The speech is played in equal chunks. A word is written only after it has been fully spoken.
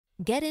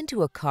Get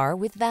into a car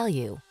with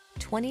value.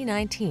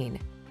 2019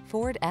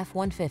 Ford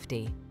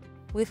F-150.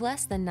 With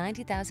less than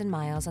 90,000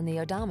 miles on the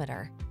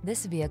odometer,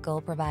 this vehicle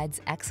provides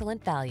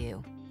excellent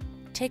value.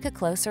 Take a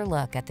closer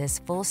look at this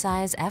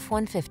full-size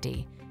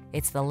F-150.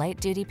 It's the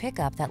light-duty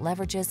pickup that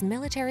leverages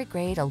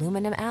military-grade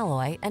aluminum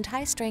alloy and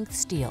high-strength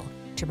steel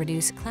to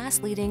produce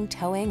class-leading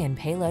towing and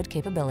payload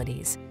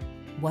capabilities.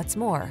 What's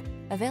more,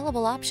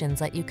 available options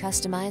let you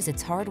customize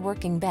its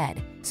hard-working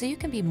bed so you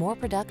can be more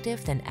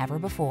productive than ever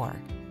before.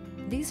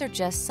 These are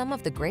just some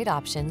of the great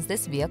options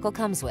this vehicle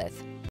comes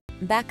with: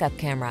 backup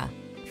camera,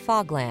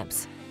 fog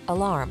lamps,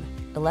 alarm,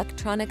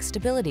 electronic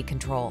stability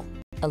control,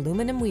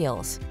 aluminum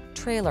wheels,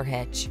 trailer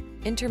hitch,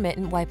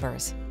 intermittent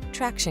wipers,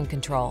 traction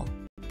control,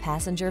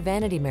 passenger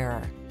vanity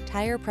mirror,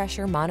 tire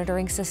pressure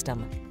monitoring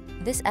system.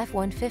 This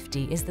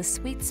F-150 is the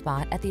sweet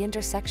spot at the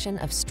intersection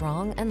of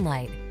strong and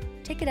light.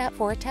 Take it out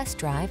for a test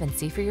drive and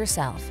see for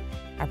yourself.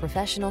 Our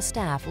professional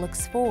staff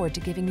looks forward to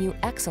giving you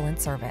excellent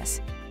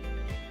service.